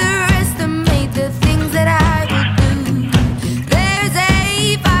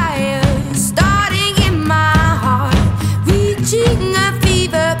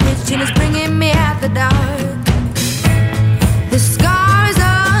 And it's bringing me out the dark. The scars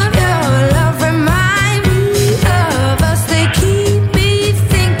of your love remind me of us. They keep me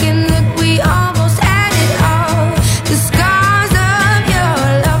thinking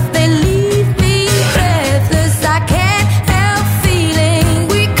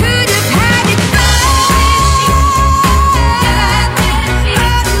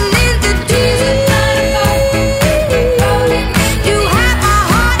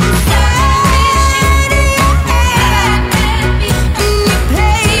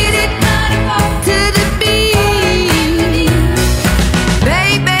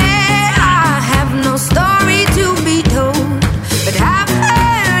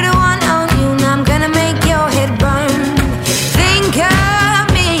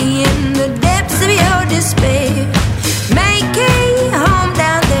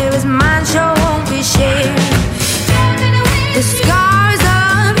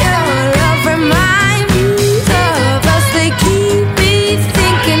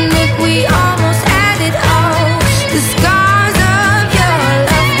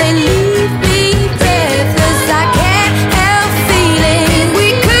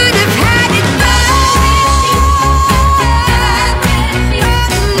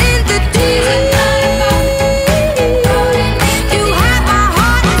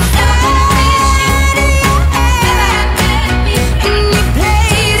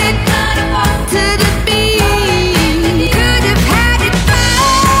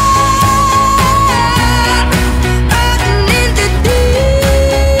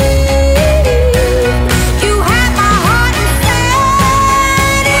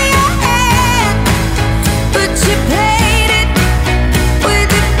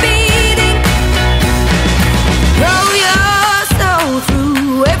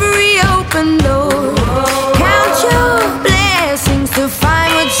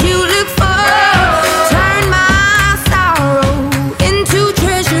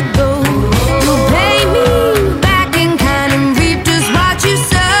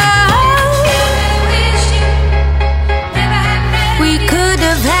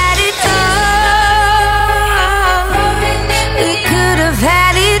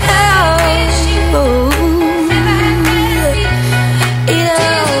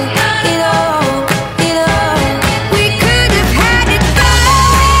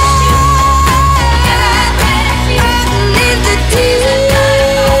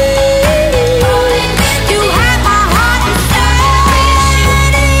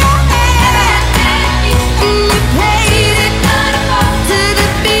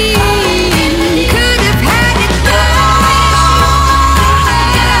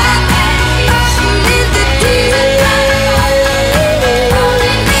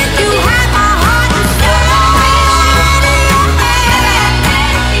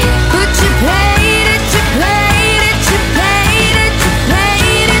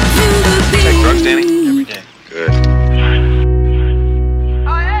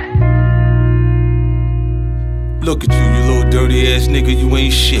nigga, you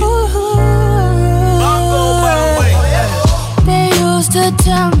ain't shit. They used to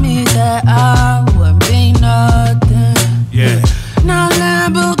tell me that I wouldn't be nothing. Yeah. Now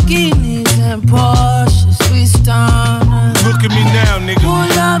Lamborghinis and Porsches, we stunning. Look at me now, nigga.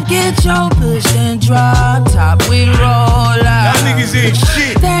 Pull up, get your push, then drop top, we roll out. Y'all niggas ain't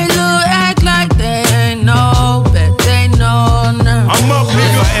shit. They look, act like they ain't know, bet they know now. I'm up, nigga.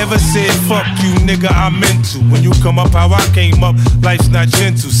 If I ever said fuck you, nigga, I meant to. When you come up how I came up, life's not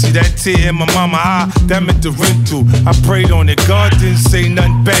gentle. See that tear in my mama eye, that meant the rental. I prayed on it, God didn't say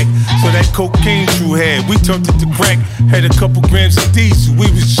nothing back. So that cocaine True had, we turned it to crack. Had a couple grams of diesel, we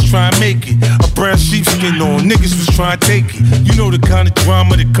was just trying to make it. A brown sheepskin on, niggas was trying to take it. You know the kind of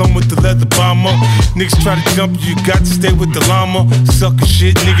drama that come with the leather bomber. Niggas try to jump you, got to stay with the llama. Sucker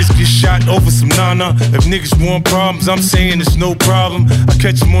shit, niggas get shot over some nana. If niggas want problems, I'm saying it's no problem. I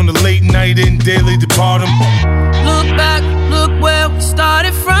catch them on the late night and daily depart them. Look back, look where we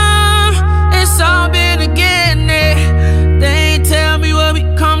started from. It's all been again, eh? They ain't tell me where we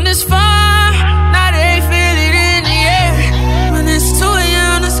come this far. Now they feel it in the air. When it's too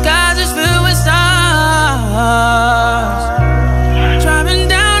young, the skies is filled with stars. Driving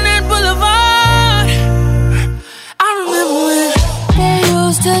down that boulevard, I remember when they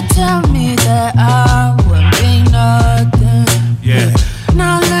used to tell me that I wouldn't be nothing. Yeah.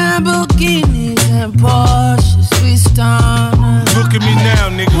 Now Lamborghinis and Porsches, we stunning. Look at me now,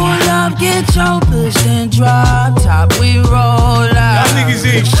 nigga. Pull up, get your push, then drop top, we roll out. Y'all niggas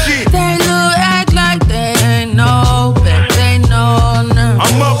ain't shit. They look, act like they ain't know, bet they know now.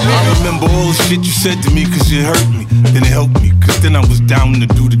 I'm up, nigga. I remember all the shit you said to me, cause it hurt me. Then it helped me, cause then I was down to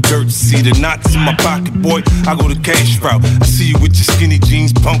do the dirt. See the knots in my pocket, boy, I go the cash route. I see you with your skinny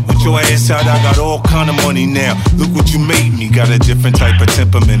jeans, punk with your ass out. I got all kind of money now. Look what you made me. Got a different type of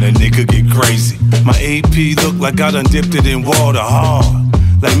temperament, a nigga get crazy. My AP look like I done dipped it in water hard.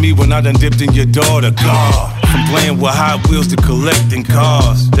 Like me when I done dipped in your daughter, God. From playing with Hot Wheels to collecting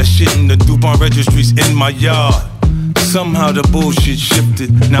cars. That shit in the DuPont registries in my yard. Somehow the bullshit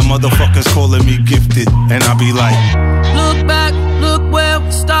shifted. Now motherfuckers calling me gifted. And I be like, look back, look where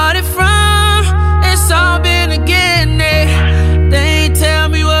we started from. It's all been again, eh? They ain't tell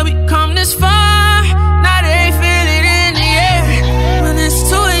me where we come this far. Now they feel it in the air. When it's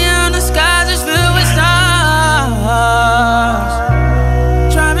too young, the skies is filled with stars.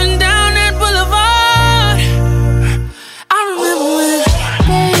 Driving down that boulevard, I remember when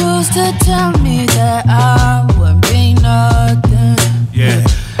they used to tell me that I wouldn't be nothing. yeah.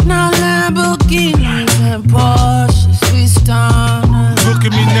 Now Lamborghinis and Porsches, we stunning. Look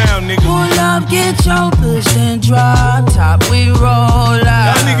at me now, nigga. Pull up, get your push, then drop top, we roll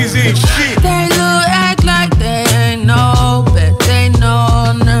out. Y'all niggas ain't shit. They look, act like they ain't know, bet they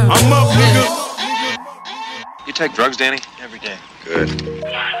know now. I'm up, nigga. You take drugs, Danny? Every day. Good.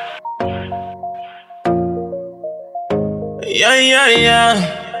 Yeah, yeah,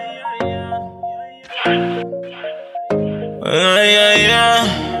 yeah. Yeah, yeah.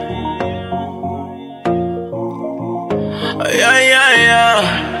 Yeah, yeah, yeah.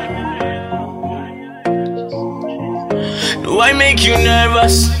 Do I make you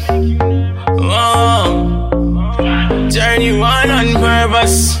nervous? Oh, turn you on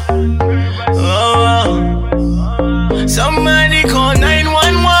purpose. Oh, somebody call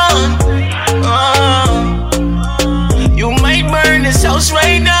 911. Oh, you might burn this house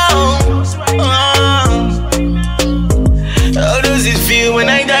right now. How does it feel when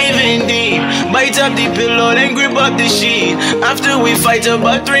I dive in deep? Bite up the pillow, then grip up the sheet. After we fight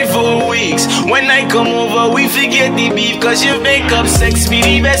about 3-4 weeks, when I come over, we forget the beef. Cause you make up sex be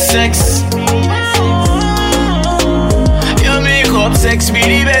the best sex. You make up sex be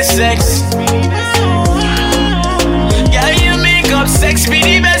the best sex. Yeah, you make up sex be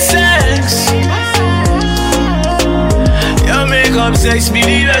the best sex. You make up sex be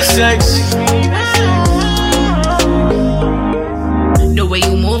the best sex. The way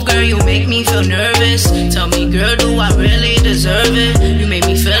you move, girl, you make me feel nervous. Tell me, girl, do I really deserve it? You make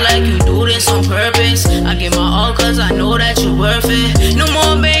me feel like you do this on purpose. I give my all cause I know that you're worth it. No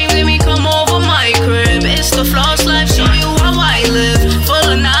more, babe, let me come over my crib. It's the floss life, show you how I live. Full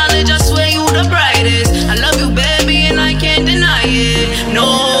of knowledge, I swear you the brightest. I love you, baby, and I can't deny it.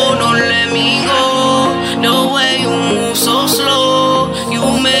 No, don't let me go. The way you move so slow, you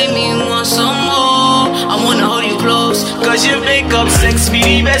make me want some more. I wanna hold you close, cause you make up sex be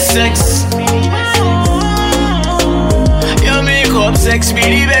the best sex. You make up sex be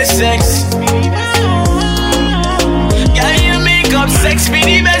the best sex. Yeah, you make up sex be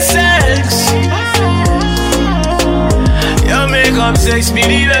the best sex. You make up sex be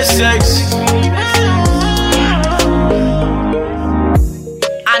the best sex.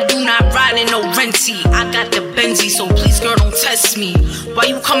 in no renty. I got the Benzie, so please, girl, don't test me. Why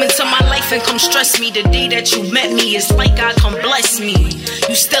you come into my life and come stress me? The day that you met me, it's like God come bless me.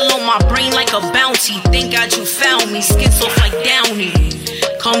 You still on my brain like a bounty. Thank God you found me, skits off like Downey.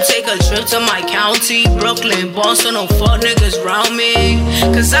 Come take a trip to my county, Brooklyn, Boston, no fuck niggas round me.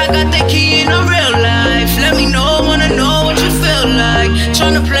 Cause I got the key in the real life. Let me know, wanna know what you feel like.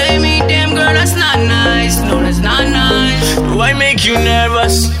 Tryna play me, damn girl, that's not nice. No, that's not nice. Do I make you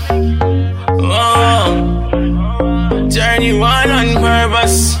nervous? Oh, turn you on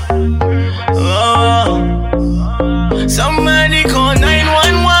purpose. Oh, somebody call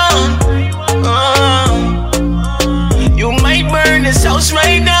 911. Oh, you might burn this house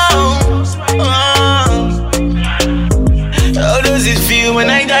right now. How does it feel when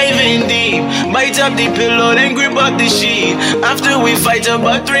I dive in deep? Bite up the pillow, then grip up the sheet. After we fight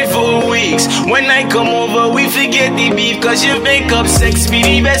about 3-4 weeks, when I come over, we forget the beef. Cause you make up sex be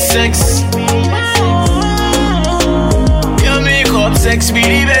the best sex. Your make up sex be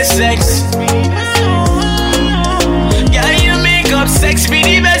the best sex. Yeah, your make up sex be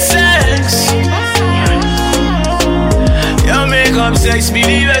the best sex. Your make up sex be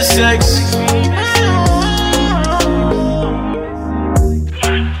the best sex.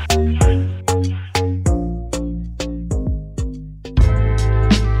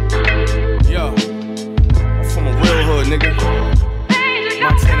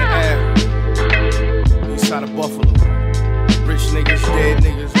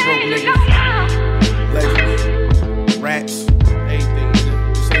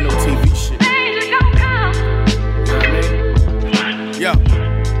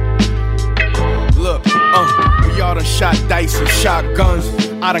 Shotguns,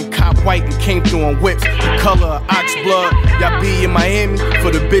 I done cop white and came through on whips. The color of ox blood. Y'all be in Miami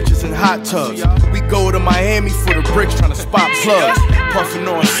for the bitches and hot tubs. We go to Miami for the bricks, trying to spot plugs. Puffing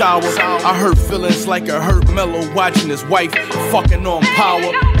on sour. I hurt feelings like a hurt mellow watching his wife fucking on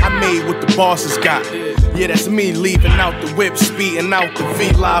power. I made what the bosses got. Yeah, that's me leaving out the whip, speeding out the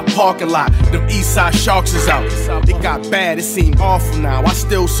V-Live parking lot. Them Eastside Sharks is out. It got bad, it seemed awful now. I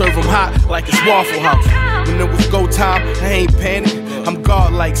still serve them hot like it's Waffle House. When it was go time, I ain't panic. I'm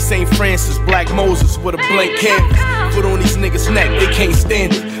God like St. Francis, Black Moses with a blank canvas. Foot on these niggas' neck, they can't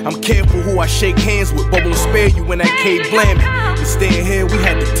stand it. I'm careful who I shake hands with, but won't spare you when that K blam me. And staying here, we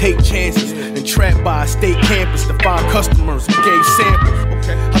had to take chances. And trapped by a state campus to find customers who gave samples.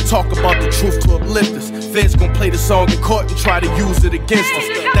 I talk about the truth to uplift us. Feds gon' play the song in court and try to use it against us.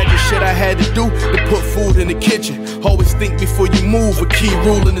 That the shit I had to do to put food in the kitchen. Always think before you move, a key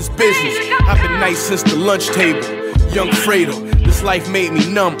rule in this business. I've been nice since the lunch table. Young Fredo, this life made me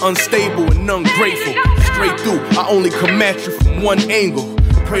numb, unstable and ungrateful. Straight through, I only come at you from one angle.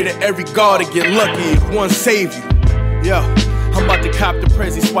 Pray to every God to get lucky if one save you. Yo, I'm about to cop the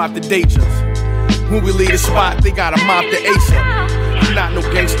Prezi, swap the daters. When we leave the spot, they gotta mop the ace up. I'm not no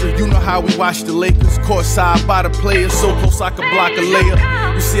gangster, you know how we watch the Lakers. Courtside by the players, so close I could block a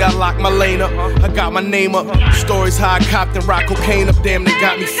layup. You see I lock my lane up, I got my name up. Stories how I copped and rock cocaine up, damn they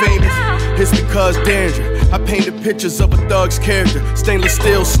got me famous. It's because danger, I painted pictures of a thug's character. Stainless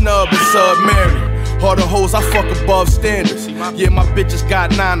steel snub and submariner. All the hoes I fuck above standards. Yeah, my bitches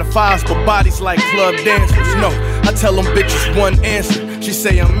got 9 to 5s, but bodies like club dancers. No, I tell them bitches one answer. She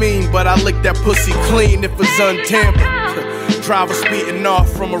say I'm mean, but I lick that pussy clean if it's untampered. Driver speeding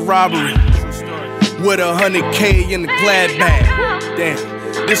off from a robbery with 100K in the glad bag.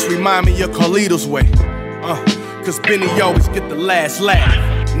 Damn, this remind me of Carlito's way. Cause Benny always get the last laugh,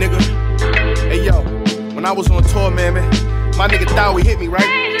 nigga. Hey yo, when I was on tour, man, my nigga Dowie hit me, right?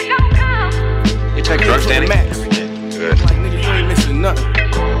 You take drugs, Danny? Max. Good. Like, nigga, you ain't missing nothing.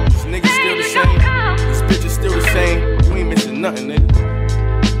 This nigga's still the same. This bitch is still the same. You ain't missing nothing,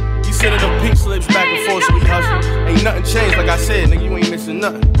 nigga. You sending them pink slips back and forth so we hustle. Ain't nothing changed, like I said, nigga, you ain't missing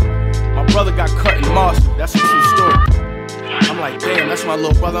nothing. My brother got cut in Marshall. That's a true story. I'm like, damn, that's my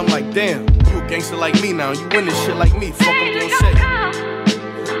little brother. I'm like, damn, you a gangster like me now. You win this shit like me. Fuck, I'm gonna say.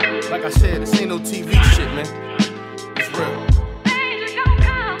 Like I said, this ain't no TV shit, man. It's real.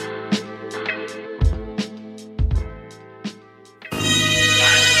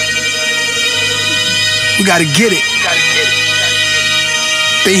 We gotta get it.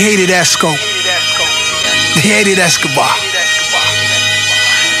 They hated Esco. They hated Escobar.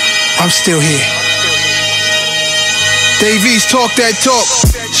 I'm still here. Dave East talk that talk.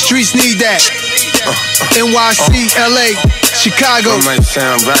 Streets need that. NYC, LA, Chicago,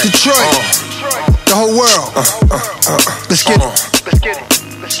 Detroit, the whole world. Let's get it.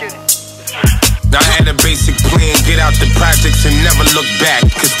 I had a basic plan, get out the projects and never look back.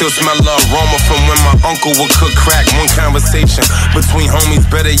 Could still smell the aroma from when my uncle would cook crack. One conversation between homies,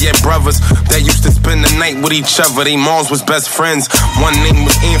 better yet brothers, that used to spend the night with each other. They moms was best friends. One name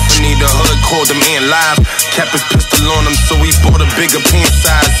was Anthony, the hood called him Ant Live. Kept his pistol on him, so he bought a bigger pant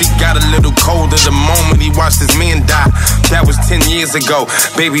size. He got a little colder the moment he watched his man die. That was 10 years ago.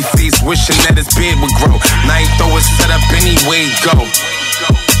 Babyface wishing that his beard would grow. Now he throw his set up anyway go.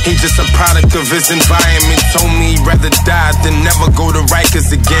 He just a product of his environment. Told me he'd rather die than never go to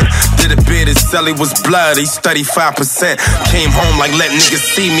Rikers again. Did a bid, his celly was blood, he studied 5%. Came home like, let niggas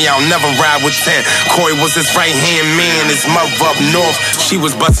see me, I'll never ride with 10. Corey was his right-hand man, his mother up north. She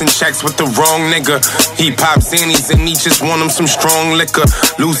was busting checks with the wrong nigga. He popped Xannies and he just want him some strong liquor.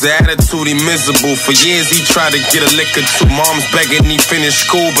 Lose the attitude, he miserable. For years he tried to get a liquor too. Mom's begging he finished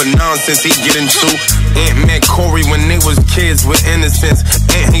school, but nonsense he get into. Aunt met Corey when they was kids with innocence.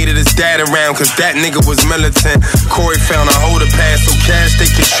 Aunt hated his dad around cause that nigga was militant. Corey found a holder pass so cash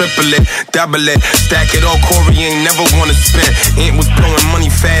they could triple it, double it, stack it all. Corey ain't never wanna spend. Aunt was blowing money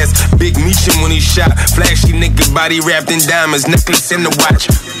fast, big meechin' when he shot. Flashy nigga body wrapped in diamonds, necklace in the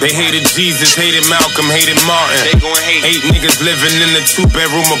watch. They hated Jesus, hated Malcolm, hated Martin. They gon' hate niggas living in a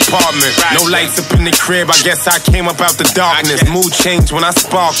 2-bedroom apartment. No lights up in the crib, I guess I came up out the darkness. Mood changed when I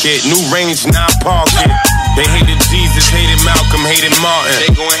spark it, new range, now I park it. They hated Jesus, hated Malcolm, hated Martin.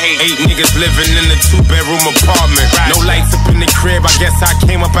 They gon' hate niggas living in a 2-bedroom apartment. No lights up in the crib, I guess I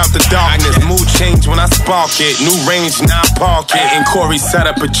came up out the darkness. Mood changed when I spark it, new range, now I park it. And Corey set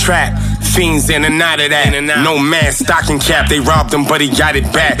up a trap, fiends in and out of that. No mask, stocking cap, they robbed him but he got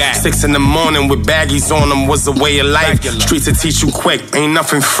it back. 6 in the morning with baggies on them was a way of life. Streets will teach you quick, ain't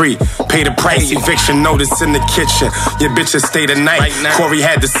nothing free. Pay the price, eviction notice in the kitchen. Your bitches stay the night. Corey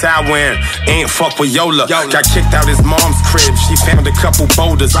had the sour and ain't fuck with Yola. Got kicked out his mom's crib, she found a couple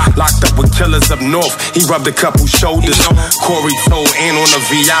boulders. Locked up with killers up north, he rubbed a couple shoulders. Corey told Ant on the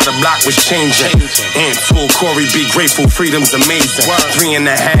VI the block was changing. Ant told Corey be grateful, freedom's amazing.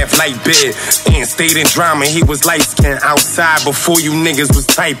 3.5 light bid, Ant stayed in drama, he was light skinned outside before you niggas was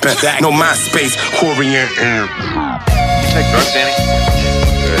typing. No MySpace, Corey and Ant. You take drugs, Danny?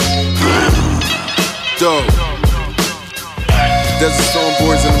 Good. Dope. Desert Storm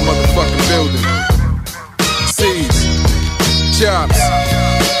Boys in the motherfucking building. C's, Chops,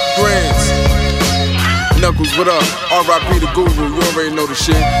 Grands, Knuckles, what up? R.I.P. the Guru, you already know the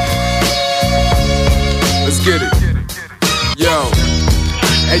shit. Let's get it. Yo.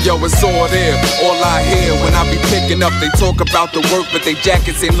 Hey yo, it's all there, all I hear when I be picking up. They talk about the work, but they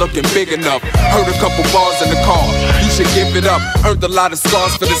jackets ain't looking big enough. Heard a couple bars in the car, you should give it up. Earned a lot of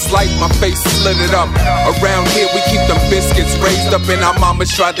scars for this life, my face slit it up. Around here we keep them biscuits raised up, and our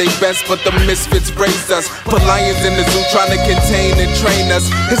mamas tried their best, but the misfits raised us. Put lions in the zoo trying to contain and train us.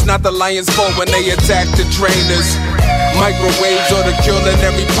 It's not the lions' fault when they attack the trainers. Microwaves or the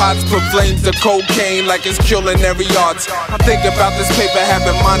culinary pots put flames to cocaine like it's culinary arts. I think about this paper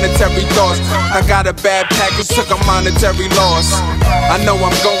having monetary thoughts. I got a bad package, took a monetary loss. I know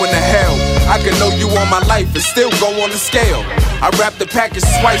I'm going to hell. I can know you all my life and still go on the scale. I wrap the package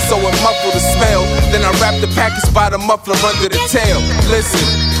twice so it muffle the smell. Then I wrap the package by the muffler under the tail. Listen,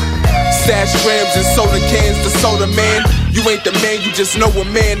 stash grams and soda cans, the soda man. You ain't the man, you just know a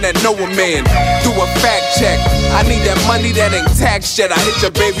man that know a man. Do a fact check. I need that money that ain't tax yet. I hit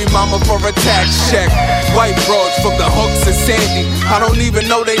your baby mama for a tax check. White broads from the Hooks and Sandy. I don't even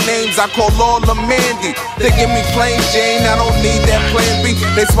know their names, I call all them Mandy. They give me plain Jane, I don't need that plan B.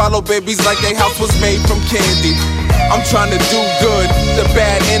 They swallow babies like their house was made from candy. I'm trying to do good, the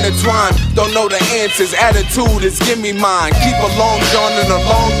bad intertwine. Don't know the answers, attitude is give me mine. Keep a long john and a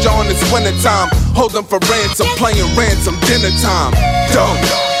long john, it's wintertime. Hold them for ransom, playing ransom, dinner time. Dumb.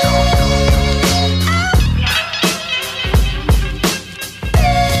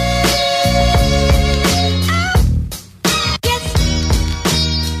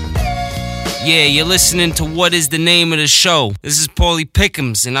 Yeah, you're listening to What Is the Name of the Show. This is Paulie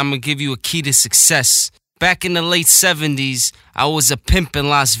Pickums, and I'm going to give you a key to success. Back in the late 70s, I was a pimp in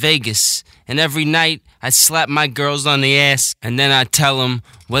Las Vegas, and every night I'd slap my girls on the ass, and then I'd tell them,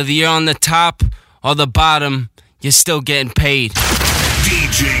 whether you're on the top or the bottom, you're still getting paid.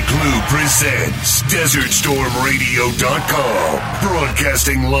 DJ Clue presents DesertStormRadio.com,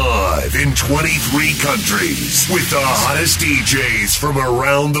 broadcasting live in 23 countries with the hottest DJs from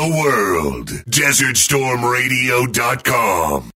around the world. DesertStormRadio.com.